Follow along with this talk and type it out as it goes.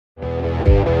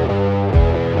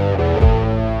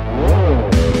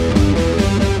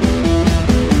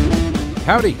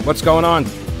Howdy, what's going on?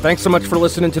 Thanks so much for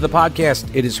listening to the podcast.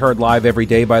 It is heard live every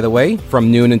day, by the way, from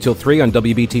noon until 3 on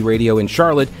WBT Radio in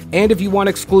Charlotte. And if you want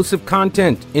exclusive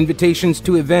content, invitations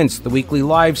to events, the weekly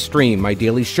live stream, my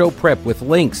daily show prep with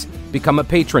links, become a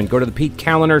patron. Go to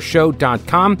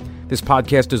thePeteKallenershow.com. This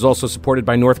podcast is also supported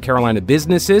by North Carolina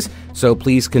businesses, so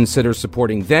please consider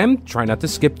supporting them. Try not to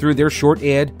skip through their short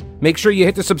ad. Make sure you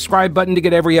hit the subscribe button to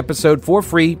get every episode for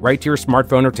free right to your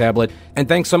smartphone or tablet. And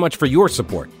thanks so much for your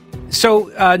support.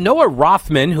 So Noah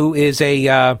Rothman, who is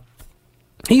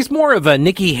he's more of a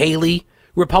Nikki Haley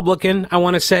Republican, I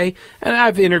want to say. And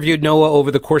I've interviewed Noah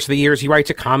over the course of the years. He writes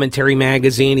a commentary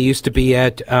magazine. He used to be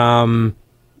at, I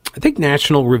think,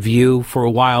 National Review for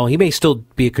a while. He may still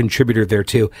be a contributor there,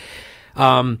 too.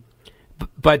 Actually,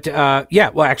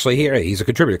 here he's a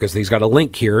contributor because he's got a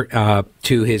link here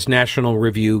to his National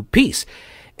Review piece.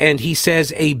 And he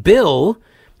says a bill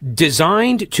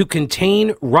designed to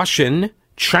contain Russian,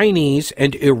 Chinese,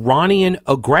 and Iranian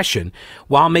aggression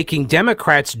while making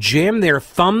Democrats jam their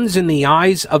thumbs in the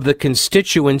eyes of the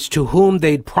constituents to whom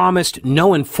they'd promised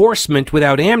no enforcement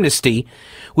without amnesty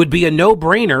would be a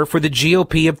no-brainer for the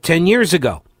GOP of 10 years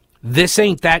ago. This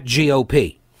ain't that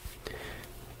GOP.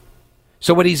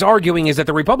 So what he's arguing is that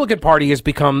the Republican Party has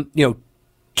become,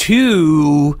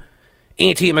 too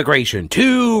anti-immigration,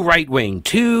 too right-wing,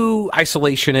 too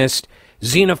isolationist,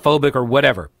 xenophobic, or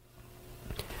whatever.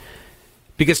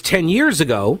 Because 10 years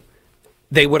ago,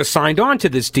 they would have signed on to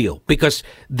this deal because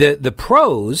the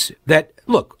pros that,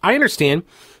 look, I understand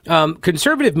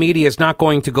conservative media is not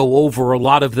going to go over a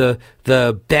lot of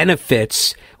the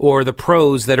benefits or the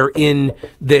pros that are in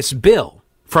this bill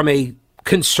from a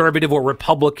conservative or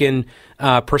Republican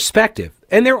perspective.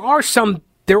 And there are some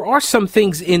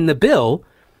things in the bill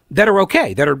that are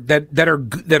okay, that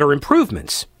are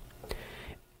improvements.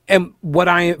 And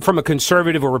from a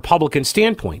conservative or Republican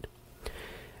standpoint,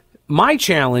 my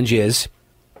challenge is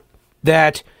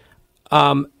that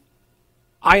I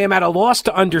am at a loss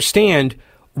to understand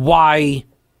why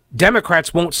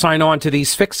Democrats won't sign on to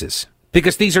these fixes,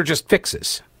 because these are just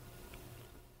fixes,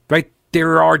 right?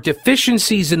 There are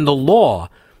deficiencies in the law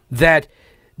that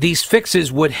these fixes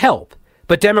would help,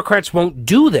 but Democrats won't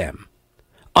do them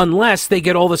unless they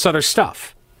get all this other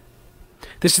stuff.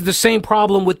 This is the same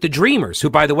problem with the Dreamers, who,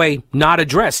 by the way, not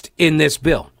addressed in this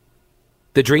bill.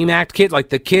 The Dream Act kids, like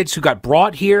the kids who got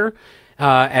brought here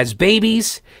as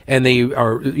babies, and they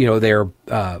are, they're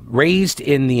raised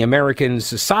in the American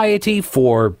society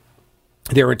for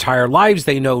their entire lives.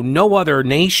 They know no other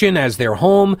nation as their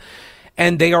home,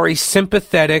 and they are a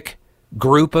sympathetic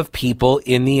group of people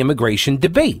in the immigration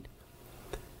debate.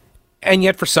 And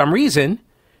yet, for some reason,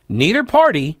 neither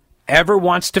party ever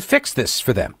wants to fix this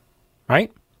for them, right?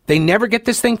 They never get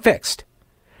this thing fixed.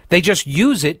 They just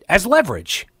use it as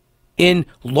leverage in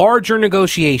larger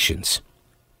negotiations,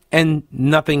 and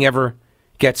nothing ever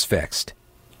gets fixed.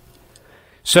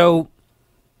 So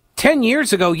 10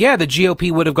 years ago, the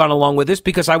GOP would have gone along with this,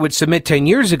 because I would submit 10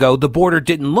 years ago, the border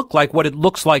didn't look like what it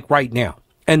looks like right now.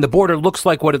 And the border looks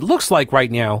like what it looks like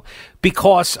right now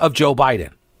because of Joe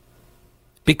Biden,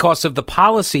 because of the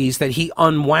policies that he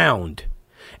unwound,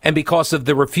 and because of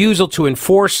the refusal to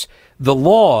enforce the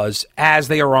laws as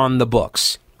they are on the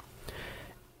books.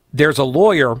 There's a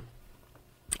lawyer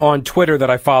on Twitter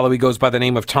that I follow. He goes by the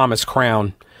name of Thomas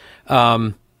Crown.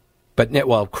 Crown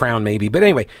maybe. But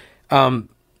anyway,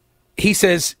 he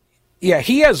says,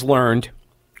 he has learned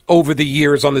over the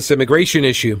years on this immigration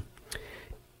issue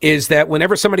is that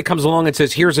whenever somebody comes along and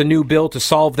says, here's a new bill to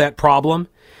solve that problem,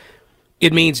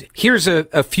 it means here's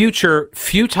a future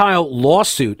futile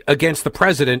lawsuit against the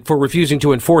president for refusing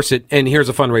to enforce it, and here's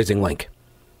a fundraising link.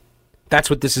 That's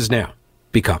what this has now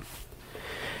become.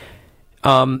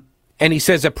 And he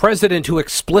says a president who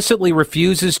explicitly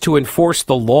refuses to enforce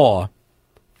the law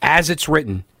as it's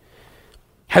written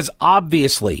has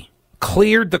obviously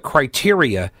cleared the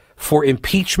criteria for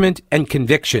impeachment and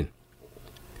conviction.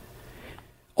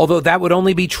 Although that would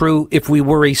only be true if we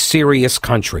were a serious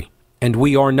country, and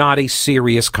we are not a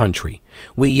serious country.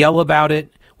 We yell about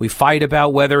it. We fight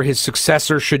about whether his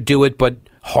successor should do it, but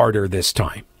harder this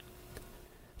time.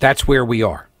 That's where we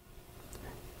are.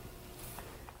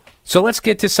 So let's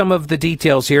get to some of the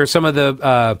details here. Some of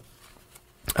the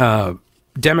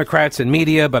Democrats and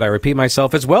media, but I repeat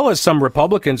myself, as well as some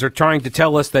Republicans, are trying to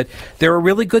tell us that there are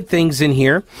really good things in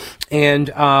here, and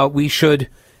we should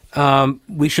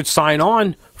sign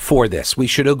on for this. We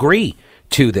should agree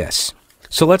to this.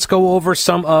 So let's go over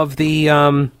some of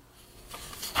the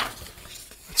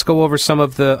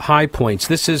high points.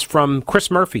 This is from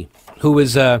Chris Murphy, who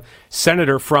is a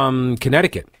senator from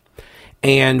Connecticut.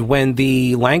 And when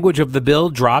the language of the bill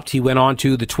dropped, he went on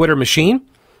to the Twitter machine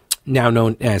now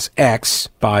known as X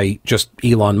by just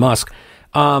Elon Musk.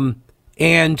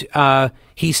 And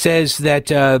he says that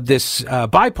this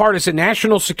bipartisan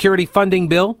national security funding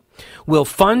bill will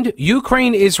fund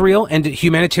Ukraine, Israel, and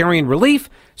humanitarian relief,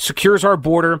 secures our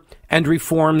border, and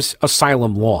reforms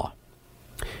asylum law.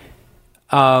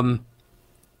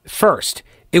 First,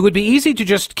 it would be easy to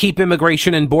just keep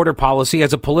immigration and border policy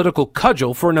as a political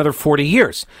cudgel for another 40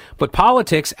 years. But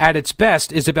politics, at its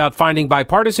best, is about finding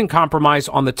bipartisan compromise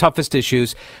on the toughest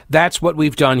issues. That's what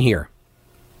we've done here.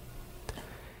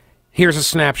 Here's a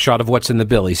snapshot of what's in the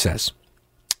bill, he says.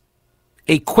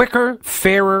 A quicker,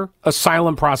 fairer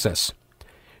asylum process.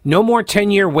 No more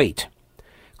 10-year wait.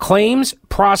 Claims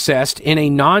processed in a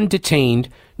non-detained,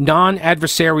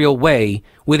 non-adversarial way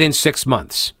within 6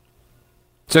 months.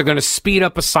 So they're going to speed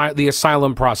up the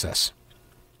asylum process.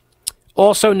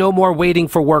 Also, no more waiting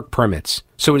for work permits.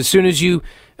 So as soon as you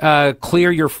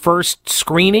clear your first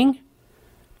screening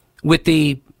with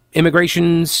the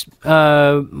immigration's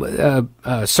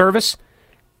service,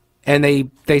 and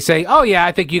they say, oh yeah,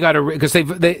 I think you got to, because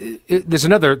there's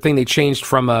another thing they changed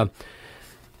from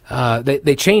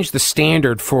they changed the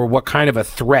standard for what kind of a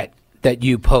threat that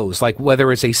you pose, like whether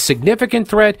it's a significant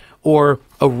threat or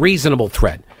a reasonable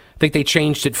threat. I think they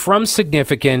changed it from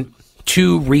significant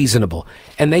to reasonable,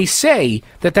 and they say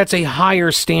that that's a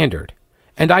higher standard,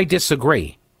 and I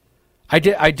disagree.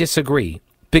 I disagree,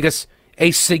 because a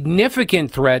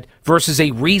significant threat versus a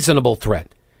reasonable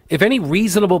threat. If any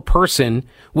reasonable person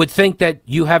would think that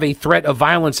you have a threat of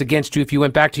violence against you if you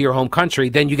went back to your home country,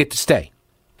 then you get to stay.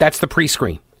 That's the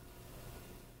pre-screen.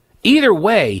 Either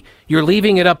way, you're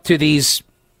leaving it up to these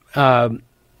government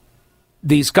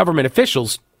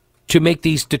officials to make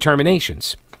these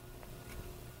determinations.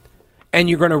 And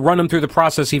you're going to run them through the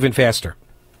process even faster.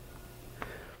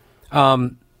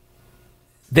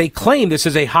 They claim this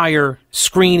is a higher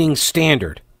screening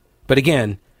standard. But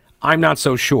again, I'm not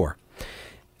so sure.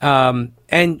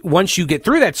 And once you get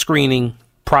through that screening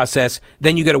process,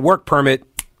 then you get a work permit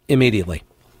immediately.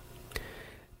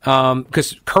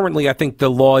 Because currently I think the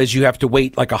law is you have to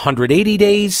wait like 180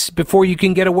 days before you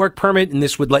can get a work permit, and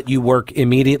this would let you work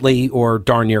immediately or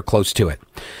darn near close to it.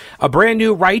 A brand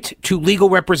new right to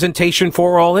legal representation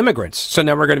for all immigrants. So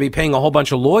now we're going to be paying a whole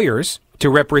bunch of lawyers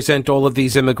to represent all of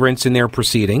these immigrants in their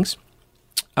proceedings.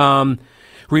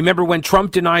 Remember when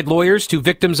Trump denied lawyers to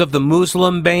victims of the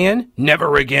Muslim ban?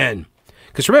 Never again.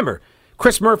 Because remember,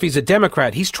 Chris Murphy's a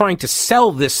Democrat. He's trying to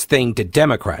sell this thing to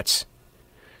Democrats,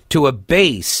 to a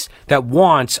base that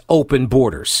wants open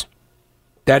borders.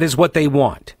 That is what they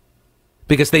want,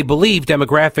 because they believe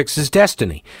demographics is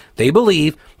destiny. They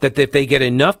believe that if they get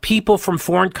enough people from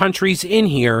foreign countries in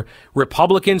here,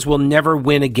 Republicans will never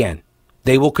win again.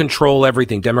 They will control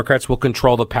everything. Democrats will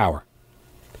control the power.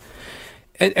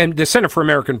 And the Center for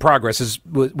American Progress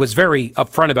was very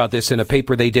upfront about this in a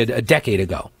paper they did a decade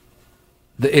ago.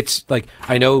 It's like,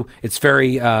 I know it's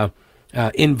very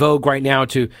in vogue right now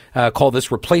to call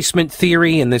this replacement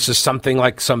theory, and this is something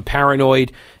like some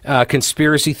paranoid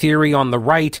conspiracy theory on the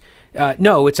right.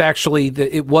 No, it's actually,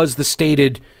 it was the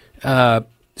stated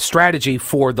strategy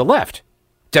for the left.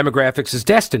 Demographics is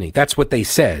destiny. That's what they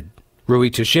said. Rui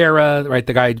Teixeira, right,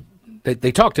 the guy,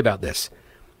 they talked about this.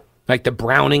 Like the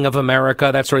browning of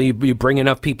America, that's where you bring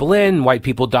enough people in, white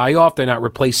people die off, they're not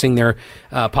replacing their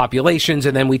populations,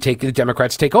 and then the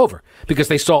Democrats take over. Because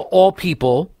they saw all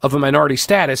people of a minority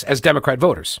status as Democrat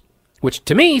voters, which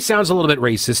to me sounds a little bit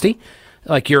racist-y,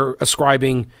 like you're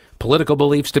ascribing political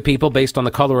beliefs to people based on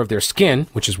the color of their skin,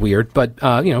 which is weird, but,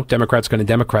 Democrats going to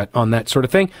Democrat on that sort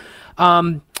of thing.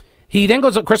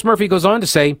 Chris Murphy goes on to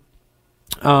say,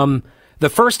 the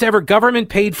first ever government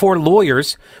paid for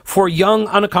lawyers for young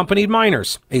unaccompanied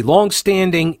minors, a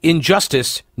long-standing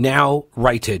injustice now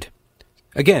righted.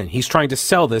 Again, he's trying to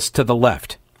sell this to the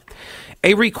left.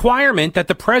 A requirement that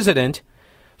the president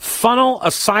funnel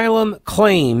asylum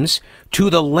claims to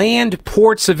the land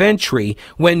ports of entry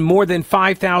when more than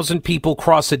 5,000 people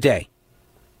cross a day.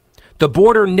 The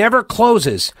border never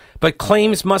closes, but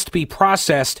claims must be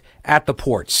processed at the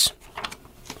ports.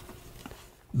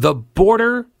 The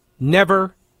border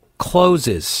never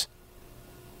closes.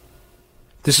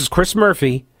 This is Chris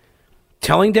Murphy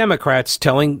telling Democrats,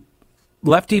 telling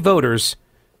lefty voters,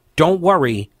 don't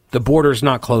worry, the border's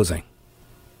not closing.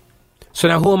 So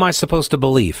now who am I supposed to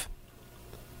believe?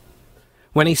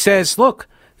 When he says, look,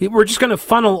 we're just going to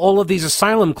funnel all of these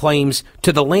asylum claims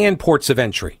to the land ports of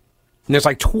entry. And there's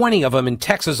like 20 of them in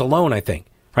Texas alone, I think,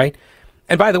 right?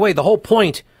 And by the way, the whole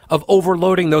point of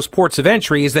overloading those ports of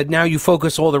entry is that now you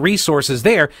focus all the resources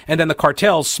there, and then the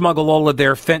cartels smuggle all of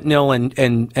their fentanyl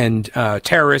and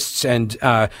terrorists and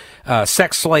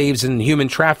sex slaves and human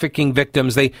trafficking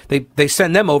victims. They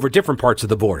send them over different parts of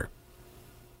the border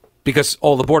because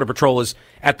all the Border Patrol is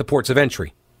at the ports of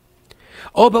entry.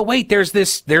 Oh, but wait, there's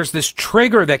this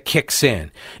trigger that kicks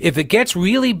in. If it gets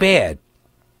really bad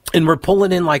and we're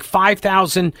pulling in like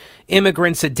 5,000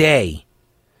 immigrants a day,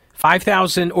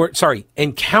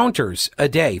 encounters a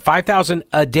day, 5,000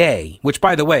 a day, which,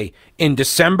 by the way, in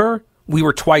December, we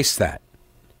were twice that.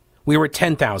 We were at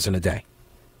 10,000 a day.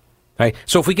 Right?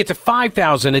 So if we get to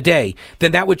 5,000 a day,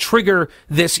 then that would trigger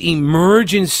this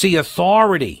emergency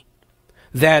authority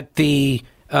that the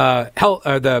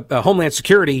Homeland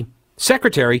Security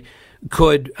Secretary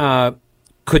could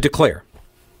declare.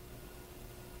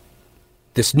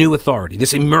 This new authority,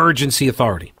 this emergency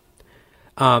authority.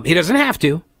 He doesn't have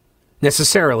to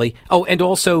necessarily. Oh, and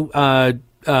also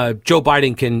Joe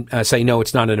Biden can say, no,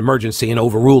 it's not an emergency and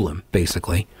overrule him,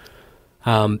 basically.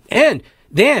 And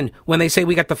then when they say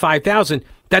we got the 5,000,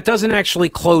 that doesn't actually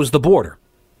close the border.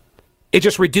 It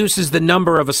just reduces the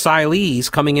number of asylees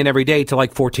coming in every day to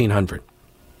like 1,400.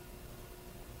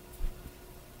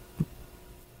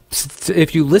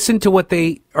 If you listen to what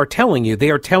they are telling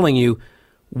you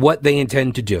what they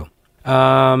intend to do.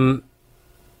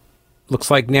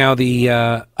 Looks like now the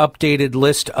updated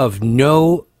list of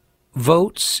no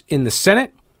votes in the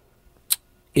Senate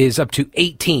is up to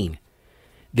 18.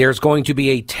 There's going to be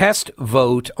a test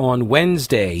vote on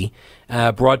Wednesday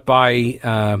brought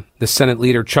by the Senate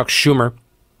leader Chuck Schumer.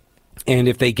 And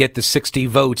if they get the 60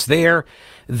 votes there,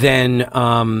 then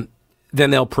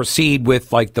they'll proceed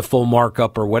with like the full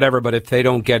markup or whatever. But if they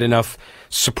don't get enough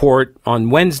support on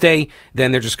Wednesday,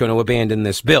 then they're just going to abandon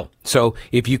this bill. So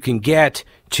if you can get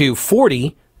to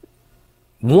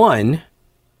 41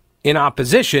 in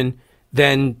opposition,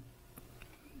 then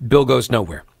bill goes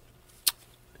nowhere.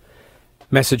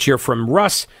 Message here from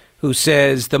Russ, who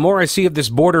says, the more I see of this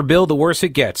border bill, the worse it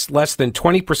gets. Less than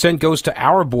 20% goes to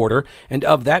our border, and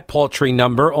of that paltry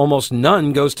number, almost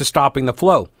none goes to stopping the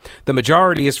flow. The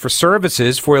majority is for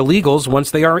services for illegals once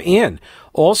they are in.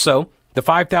 Also, the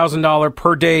 $5,000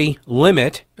 per day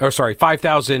limit,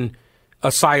 5,000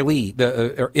 asylee,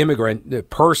 the immigrant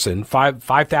person,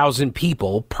 5,000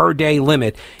 people per day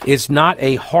limit is not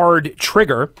a hard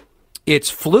trigger.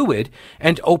 It's fluid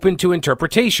and open to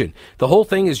interpretation. The whole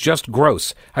thing is just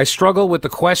gross. I struggle with the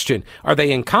question, are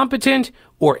they incompetent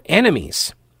or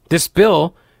enemies? This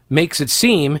bill makes it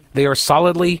seem they are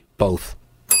solidly both.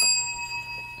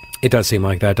 It does seem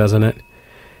like that, doesn't it?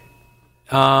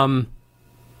 Hang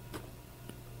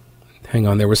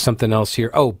on, there was something else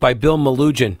here. Oh, by Bill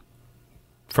Malugin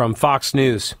from Fox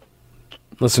News.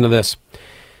 Listen to this.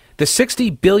 The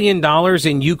 $60 billion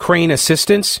in Ukraine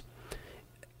assistance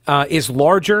is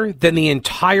larger than the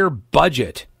entire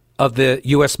budget of the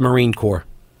U.S. Marine Corps.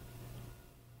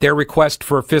 Their request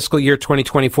for fiscal year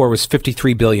 2024 was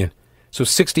 $53 billion. So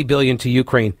 $60 billion to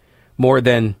Ukraine, more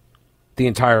than the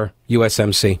entire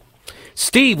USMC.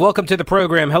 Steve, welcome to the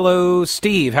program. Hello,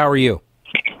 Steve. How are you?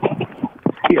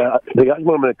 Yeah, I just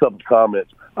want to make a couple of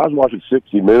comments. I was watching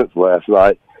 60 Minutes last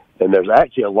night, and there's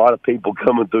actually a lot of people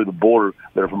coming through the border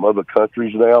that are from other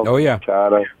countries now. Oh, yeah.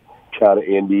 China,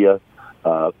 India,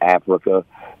 Africa,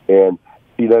 and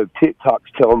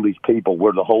TikTok's telling these people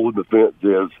where the hole in the fence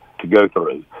is to go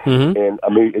through. Mm-hmm. And I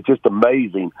mean, it's just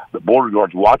amazing. The border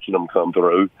guards watching them come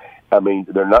through. I mean,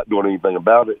 they're not doing anything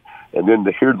about it. And then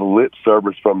to hear the lip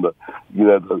service from the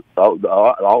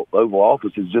Oval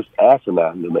Office is just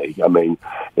asinine to me. I mean,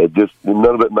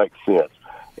 none of it makes sense.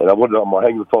 And I'm going to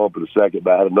hang the phone up in a second,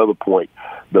 but I had another point.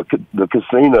 The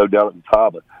casino down at the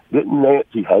Taba, didn't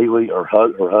Nancy Haley or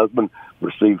her husband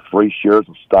receive free shares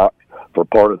of stock for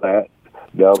part of that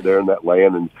down there in that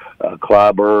land in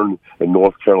Clyburn in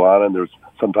North Carolina? And there's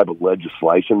some type of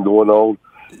legislation going on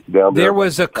down there. There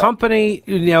was a company,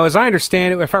 as I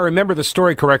understand it, if I remember the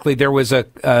story correctly, there was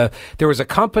a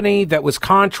company that was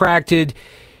contracted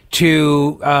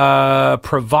to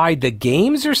provide the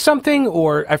games or something,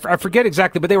 or I forget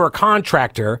exactly, but they were a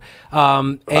contractor,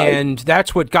 right. And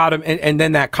that's what got them. And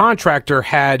then that contractor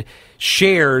had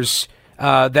shares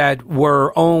that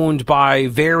were owned by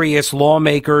various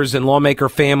lawmakers and lawmaker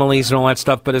families and all that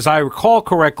stuff. But as I recall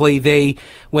correctly,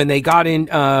 when they got in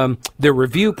the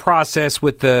review process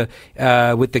with the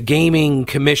gaming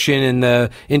commission and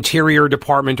the interior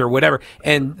department or whatever,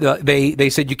 and they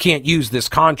said you can't use this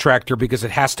contractor because it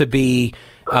has to be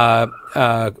a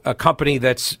company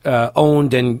that's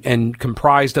owned and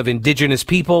comprised of indigenous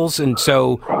peoples, and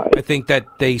so I think that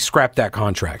they scrapped that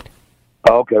contract.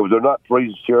 Okay, was there not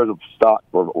three shares of stock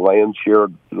or land share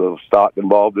of stock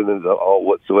involved in it all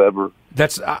whatsoever?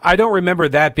 I don't remember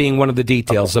that being one of the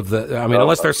details of the. I mean,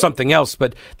 unless there's something else,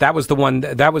 but that was the one.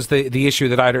 That was the issue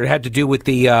that I had to do with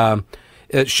the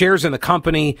shares in the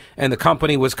company, and the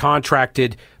company was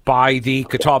contracted by the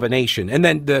Catawba Nation, and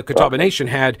then the Catawba Nation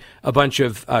had a bunch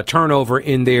of turnover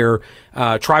in their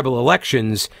tribal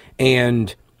elections,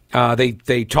 and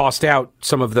they tossed out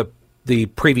some of the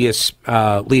previous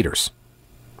leaders.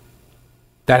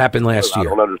 That happened last year. I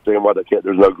don't understand why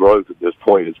there's no growth at this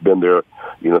point. It's been there, at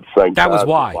the same time. That was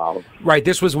why. Right.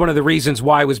 This was one of the reasons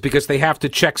why, was because they have to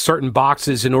check certain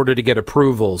boxes in order to get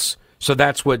approvals. So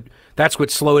that's what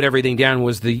slowed everything down,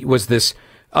 was this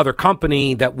other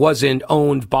company that wasn't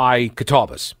owned by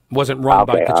Catawbas, wasn't run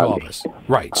by Catawbas.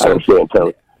 Right. So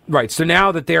right. So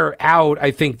now that they're out,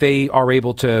 I think they are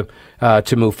able to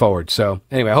move forward. So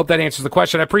anyway, I hope that answers the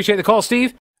question. I appreciate the call,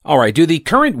 Steve. All right. Do the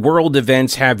current world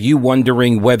events have you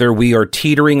wondering whether we are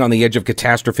teetering on the edge of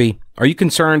catastrophe? Are you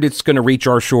concerned it's going to reach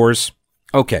our shores?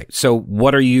 Okay. So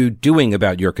what are you doing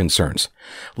about your concerns?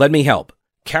 Let me help.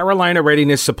 Carolina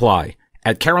Readiness Supply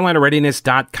at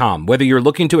carolinareadiness.com. Whether you're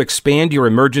looking to expand your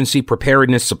emergency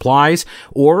preparedness supplies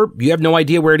or you have no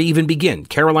idea where to even begin,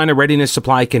 Carolina Readiness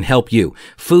Supply can help you.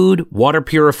 Food, water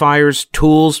purifiers,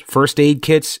 tools, first aid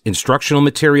kits, instructional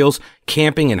materials,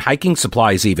 camping and hiking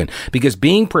supplies even, because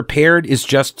being prepared is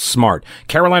just smart.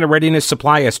 Carolina Readiness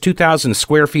Supply has 2,000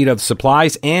 square feet of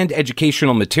supplies and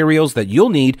educational materials that you'll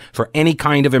need for any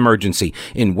kind of emergency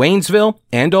in Waynesville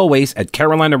and always at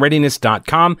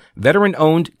carolinareadiness.com.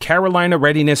 Veteran-owned Carolina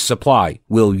Readiness Supply.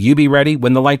 Will you be ready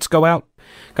when the lights go out?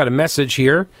 Got a message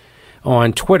here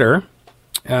on Twitter.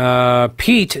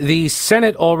 Pete, the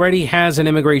Senate already has an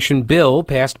immigration bill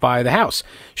passed by the House.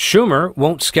 Schumer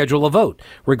won't schedule a vote.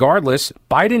 Regardless,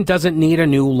 Biden doesn't need a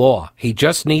new law. He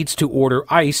just needs to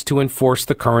order ICE to enforce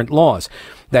the current laws.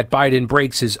 That Biden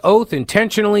breaks his oath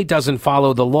intentionally, doesn't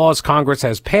follow the laws Congress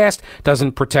has passed,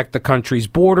 doesn't protect the country's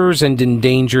borders, and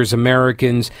endangers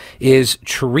Americans is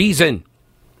treason.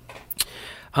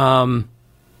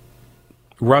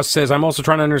 Russ says, I'm also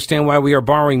trying to understand why we are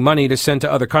borrowing money to send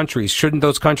to other countries. Shouldn't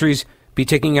those countries be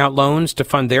taking out loans to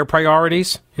fund their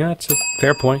priorities? Yeah, that's a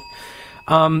fair point.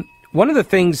 One of the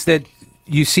things that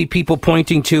you see people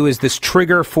pointing to is this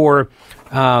trigger for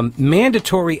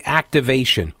mandatory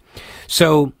activation.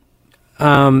 So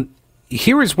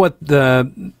here is what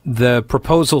the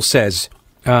proposal says.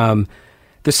 The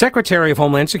Secretary of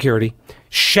Homeland Security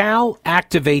shall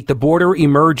activate the Border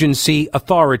Emergency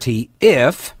Authority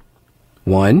if...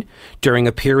 1. During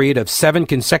a period of 7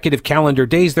 consecutive calendar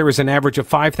days, there is an average of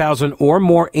 5,000 or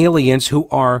more aliens who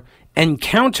are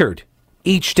encountered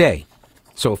each day.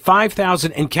 So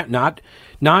 5,000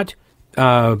 not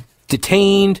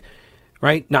detained,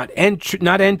 right? Not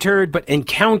entered, but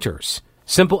encounters.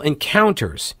 Simple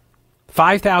encounters.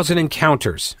 5,000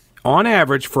 encounters on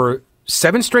average for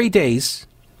 7 straight days.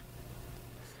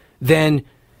 Then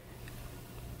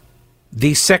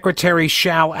the Secretary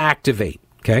shall activate,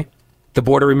 okay, the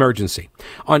border emergency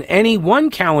on any one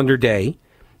calendar day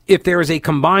if there is a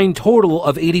combined total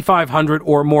of 8,500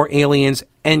 or more aliens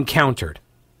encountered.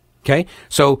 Okay,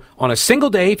 so on a single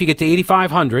day, if you get to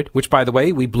 8,500, which, by the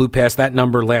way, we blew past that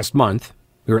number last month.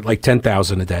 We were at like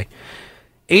 10,000 a day.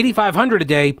 8,500 a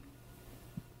day,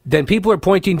 then people are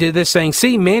pointing to this saying,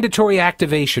 see, mandatory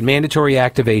activation.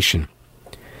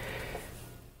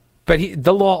 But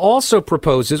the law also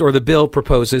proposes, or the bill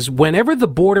proposes, whenever the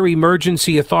Border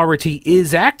Emergency Authority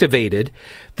is activated,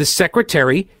 the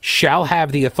Secretary shall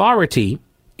have the authority,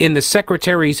 in the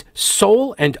Secretary's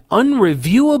sole and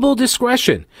unreviewable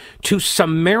discretion, to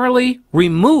summarily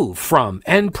remove from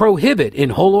and prohibit,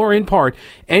 in whole or in part,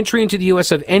 entry into the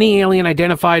U.S. of any alien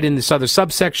identified in this other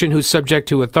subsection who's subject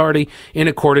to authority in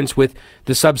accordance with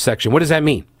the subsection. What does that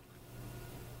mean?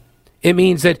 It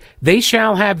means that they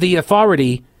shall have the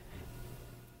authority.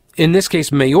 In this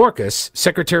case, Mayorkas,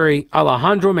 Secretary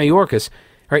Alejandro Mayorkas,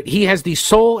 right? He has the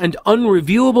sole and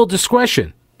unreviewable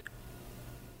discretion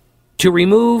to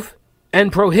remove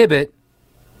and prohibit.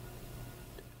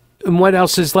 And what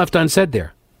else is left unsaid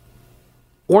there?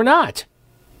 Or not?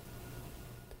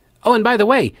 Oh, and by the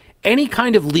way, any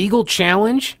kind of legal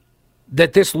challenge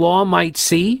that this law might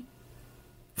see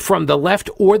from the left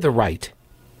or the right,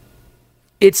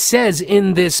 it says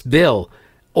in this bill,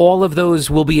 all of those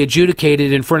will be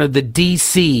adjudicated in front of the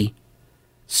D.C.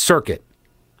 Circuit,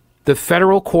 the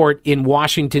federal court in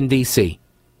Washington, D.C.,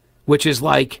 which is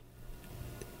like,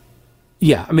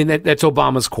 yeah, I mean, that's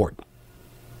Obama's court.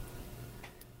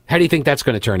 How do you think that's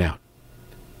going to turn out?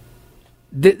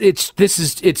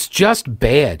 It's just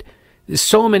bad. There's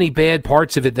so many bad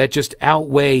parts of it that just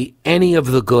outweigh any of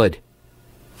the good.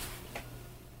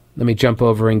 Let me jump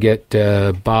over and get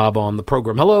Bob on the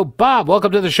program. Hello, Bob.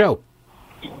 Welcome to the show.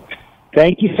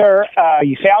 Thank you, sir.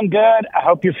 You sound good. I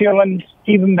hope you're feeling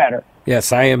even better.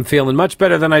 Yes, I am feeling much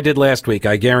better than I did last week.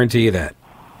 I guarantee you that.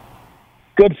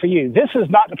 Good for you. This is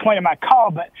not the point of my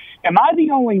call, but am I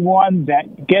the only one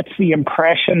that gets the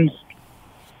impression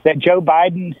that Joe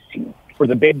Biden, or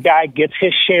the big guy, gets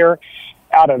his share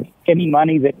out of any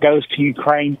money that goes to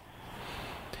Ukraine?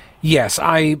 Yes,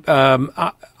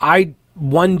 I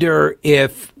wonder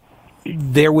if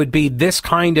there would be this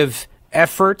kind of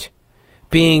effort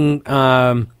being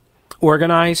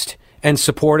organized and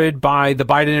supported by the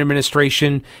Biden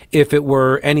administration if it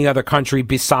were any other country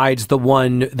besides the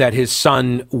one that his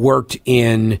son worked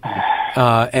in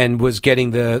and was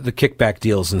getting the kickback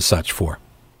deals and such for.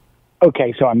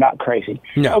 Okay, so I'm not crazy.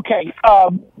 No. Okay,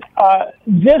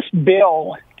 this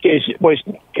bill is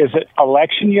an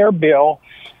election year bill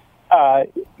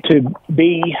to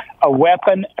be a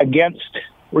weapon against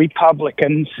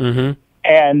Republicans. Mm-hmm.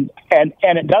 And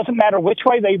it doesn't matter which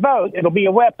way they vote, it'll be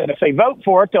a weapon. If they vote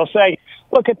for it, they'll say,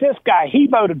 look at this guy, he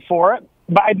voted for it.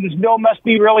 Biden's bill must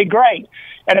be really great.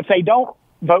 And if they don't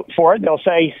vote for it, they'll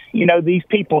say, these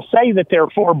people say that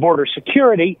they're for border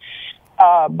security,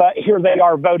 but here they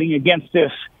are voting against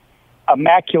this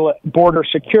immaculate border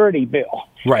security bill.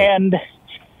 Right. And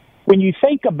when you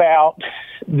think about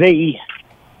the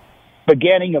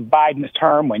beginning of Biden's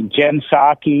term, when Jen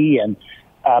Psaki and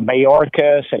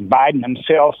Mayorkas and Biden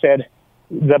himself said,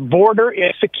 the border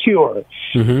is secure.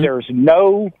 Mm-hmm. There's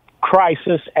no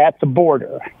crisis at the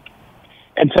border.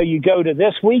 And so you go to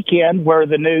this weekend where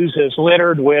the news is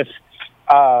littered with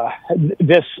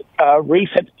this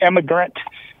recent immigrant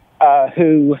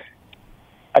who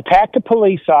attacked a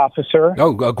police officer.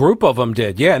 Oh, a group of them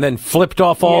did, yeah, and then flipped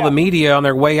off all the media on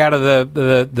their way out of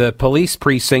the police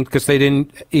precinct because they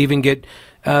didn't even get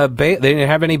bail. They didn't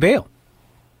have any bail.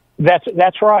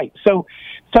 That's right. So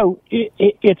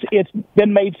it's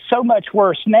been made so much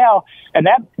worse now, and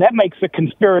that makes the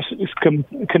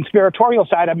conspiratorial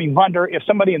side. I mean, wonder if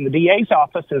somebody in the DA's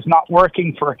office is not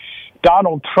working for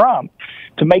Donald Trump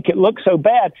to make it look so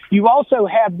bad. You also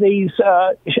have these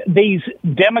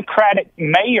Democratic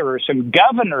mayors and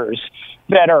governors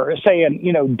that are saying,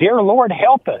 dear Lord,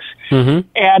 help us. Mm-hmm.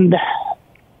 And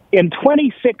in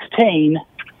 2016.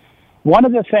 One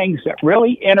of the things that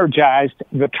really energized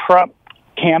the Trump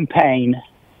campaign,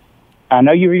 I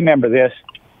know you remember this,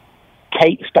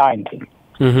 Kate Steinle.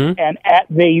 Mm-hmm. And at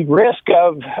the risk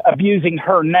of abusing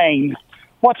her name,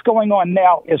 what's going on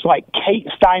now is like Kate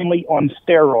Steinle on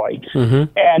steroids.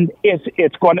 Mm-hmm. And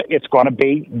it's going to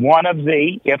be one of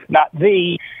the, if not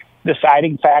the,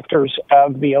 deciding factors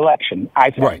of the election, I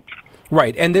think.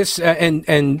 Right, and this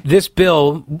this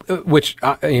bill, which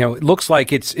it looks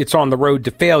like it's on the road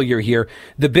to failure here.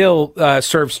 The bill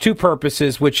serves two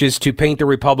purposes, which is to paint the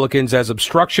Republicans as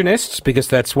obstructionists, because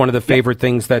that's one of the favorite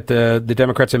things that the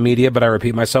Democrats and media, but I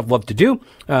repeat myself, love to do.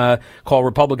 Call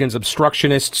Republicans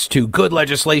obstructionists to good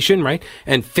legislation, right,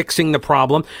 and fixing the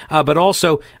problem. But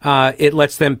also, it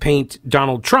lets them paint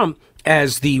Donald Trump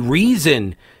as the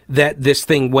reason that this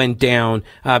thing went down,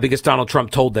 because Donald Trump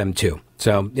told them to.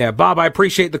 So, yeah, Bob, I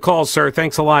appreciate the call, sir.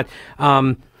 Thanks a lot.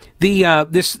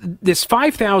 This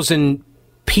 5,000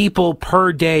 people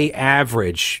per day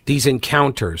average, these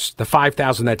encounters, the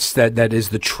 5,000, that is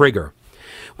the trigger.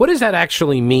 What does that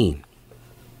actually mean?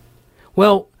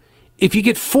 Well, if you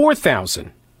get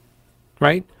 4,000,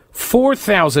 right?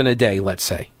 4,000 a day, let's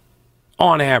say,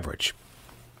 on average,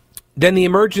 then the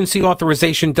emergency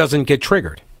authorization doesn't get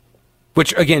triggered,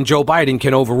 which, again, Joe Biden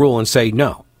can overrule and say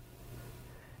no.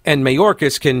 And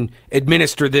Mayorkas can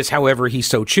administer this however he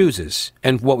so chooses.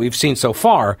 And what we've seen so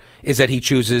far is that he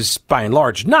chooses, by and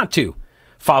large, not to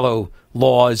follow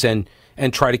laws and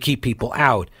try to keep people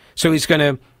out. So they're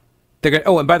going to,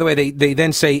 oh, and by the way, they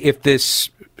then say if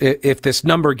this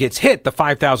number gets hit, the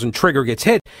 5,000 trigger gets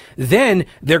hit, then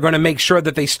they're going to make sure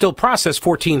that they still process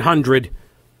 1,400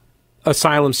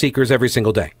 asylum seekers every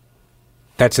single day.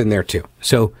 That's in there too.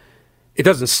 So it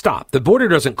doesn't stop. The border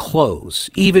doesn't close,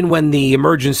 even when the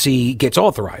emergency gets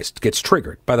authorized, gets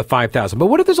triggered by the 5,000. But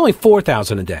what if there's only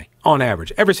 4,000 a day, on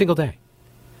average, every single day?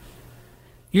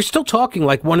 You're still talking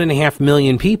like 1.5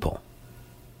 million people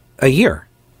a year.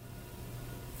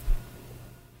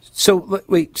 So,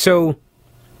 wait,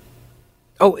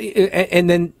 and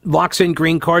then locks in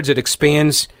green cards, it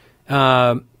expands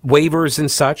waivers and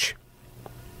such.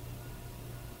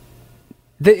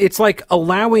 It's like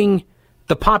allowing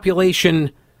the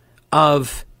population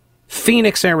of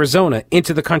Phoenix, Arizona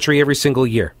into the country every single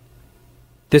year.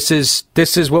 This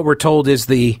is what we're told is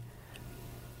the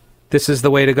This is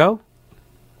the way to go?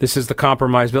 This is the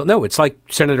compromise bill? No, it's like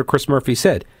Senator Chris Murphy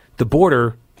said. The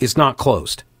border is not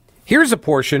closed. Here's a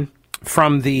portion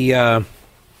from the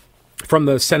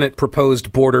Senate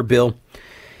proposed border bill.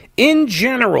 In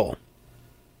general,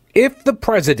 if the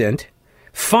president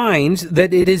finds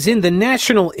that it is in the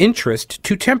national interest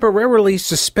to temporarily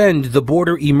suspend the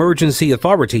border emergency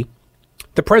authority,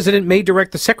 the president may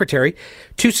direct the secretary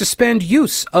to suspend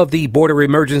use of the border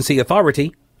emergency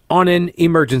authority on an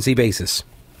emergency basis.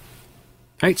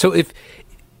 All right, so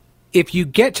if you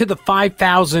get to the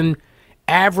 5,000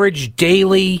 average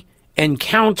daily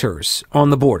encounters on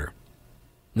the border,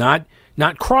 not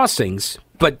crossings,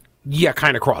 but yeah,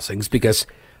 kind of crossings, because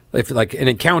if like an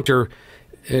encounter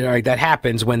that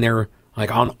happens when they're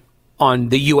like on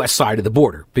the U.S. side of the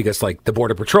border, because like the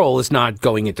Border Patrol is not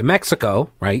going into Mexico,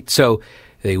 right? So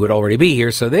they would already be here,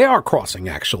 so they are crossing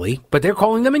actually, but they're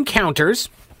calling them encounters,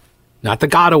 not the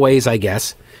gotaways, I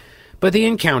guess, but the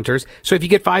encounters. So if you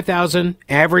get 5,000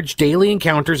 average daily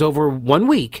encounters over 1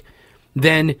 week,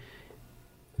 then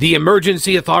the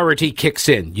emergency authority kicks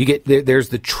in. You get there's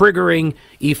the triggering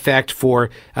effect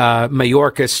for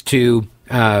Mayorkas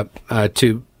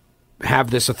to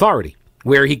have this authority,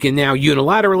 where he can now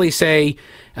unilaterally say,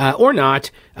 or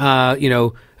not,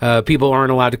 people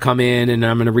aren't allowed to come in, and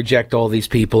I'm going to reject all these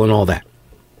people and all that.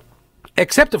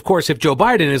 Except, of course, if Joe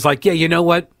Biden is like, yeah, you know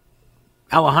what,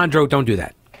 Alejandro, don't do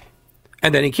that,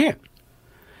 and then he can't.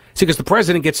 See, because the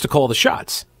president gets to call the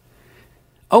shots.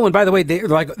 Oh, and by the way,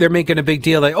 they're making a big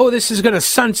deal like, oh, this is going to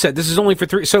sunset. This is only for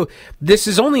 3. So this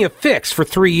is only a fix for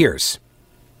 3 years.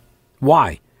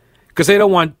 Why? Because they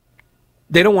don't want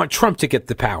Trump to get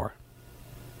the power.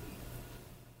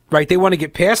 Right? They want to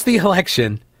get past the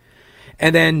election,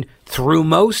 and then through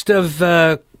most of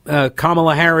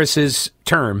Kamala Harris's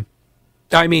term,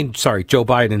 Joe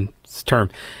Biden's term,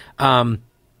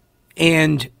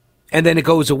 and then it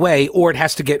goes away, or it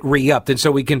has to get re-upped, and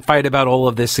so we can fight about all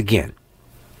of this again.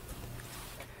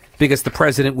 Because the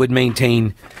president would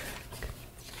maintain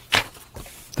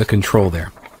the control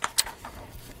there.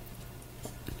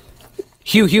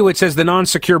 Hugh Hewitt says the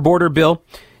non-secure border bill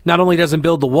not only doesn't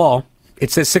build the wall,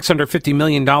 it says $650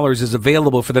 million is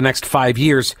available for the next 5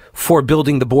 years for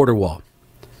building the border wall.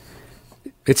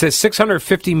 It says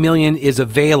 $650 million is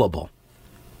available.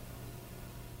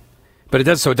 But it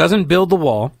doesn't build the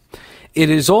wall.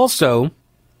 It also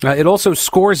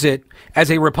scores it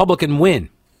as a Republican win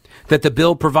that the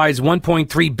bill provides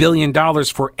 $1.3 billion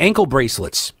for ankle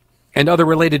bracelets and other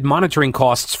related monitoring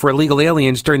costs for illegal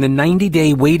aliens during the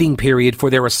 90-day waiting period for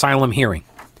their asylum hearing.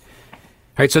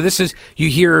 All right, so you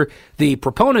hear the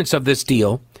proponents of this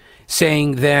deal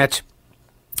saying that,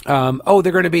 they're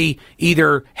going to be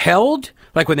either held,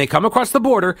 like when they come across the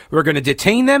border, we're going to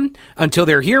detain them until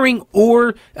their hearing,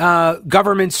 or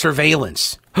government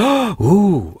surveillance.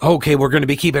 Ooh, okay, we're going to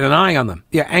be keeping an eye on them.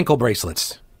 Yeah, ankle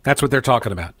bracelets. That's what they're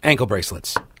talking about, ankle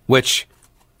bracelets, which,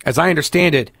 as I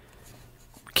understand it,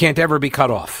 can't ever be cut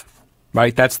off,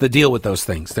 right? That's the deal with those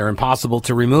things. They're impossible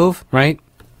to remove, right?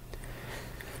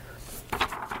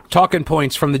 Talking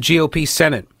points from the GOP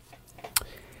Senate.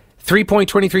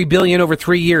 $3.23 billion over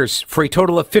 3 years for a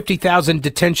total of 50,000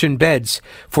 detention beds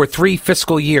for 3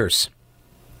 fiscal years.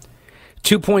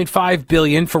 $2.5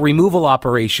 billion for removal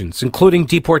operations, including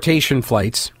deportation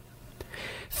flights.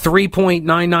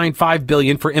 $3.995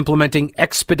 billion for implementing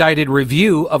expedited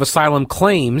review of asylum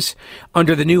claims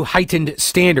under the new heightened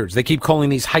standards. They keep calling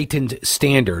these heightened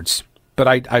standards,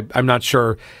 but I'm not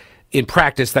sure in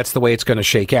practice that's the way it's going to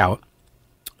shake out.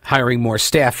 Hiring more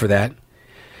staff for that.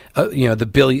 The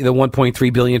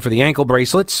 $1.3 billion for the ankle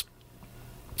bracelets.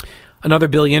 Another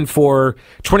 $1 billion for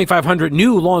 2,500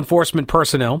 new law enforcement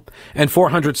personnel and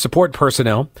 400 support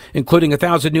personnel, including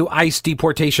 1,000 new ICE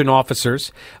deportation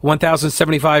officers,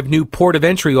 1,075 new port of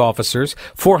entry officers,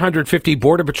 450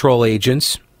 Border Patrol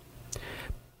agents,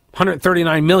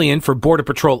 $139 million for Border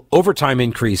Patrol overtime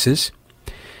increases,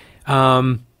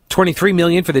 $23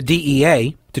 million for the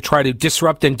DEA to try to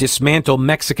disrupt and dismantle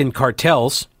Mexican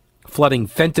cartels flooding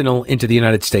fentanyl into the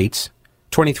United States.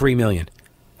 $23 million.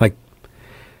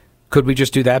 Could we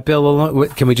just do that bill alone?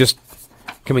 Can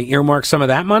we earmark some of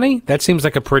that money? That seems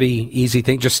like a pretty easy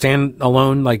thing. Just stand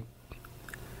alone,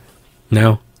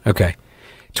 no? Okay.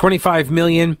 $25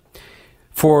 million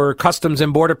for Customs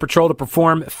and Border Patrol to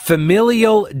perform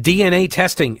familial DNA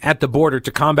testing at the border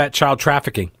to combat child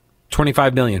trafficking.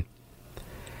 $25 million.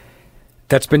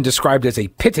 That's been described as a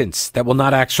pittance that will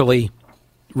not actually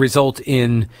result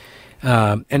in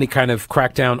any kind of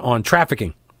crackdown on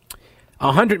trafficking.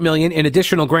 $100 million in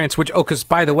additional grants, because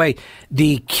by the way,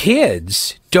 the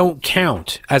kids don't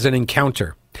count as an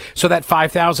encounter. So that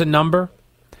 5,000 number,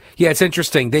 Yeah, it's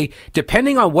interesting.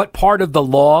 Depending on what part of the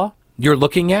law you're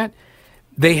looking at,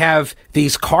 they have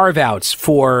these carve-outs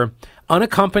for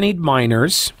unaccompanied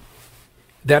minors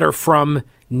that are from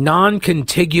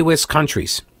non-contiguous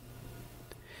countries.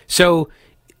 So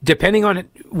depending on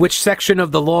which section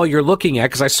of the law you're looking at,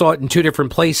 because I saw it in two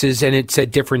different places and it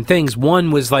said different things. One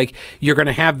was like you're going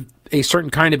to have a certain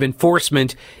kind of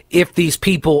enforcement if these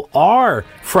people are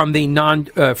from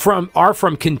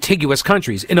from contiguous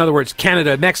countries. In other words,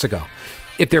 Canada and Mexico.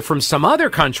 If they're from some other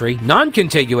country,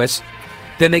 non-contiguous,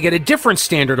 then they get a different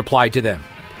standard applied to them.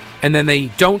 And then they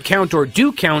don't count or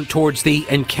do count towards the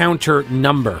encounter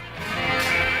number.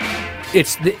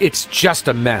 It's just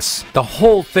a mess. The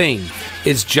whole thing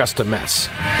is just a mess.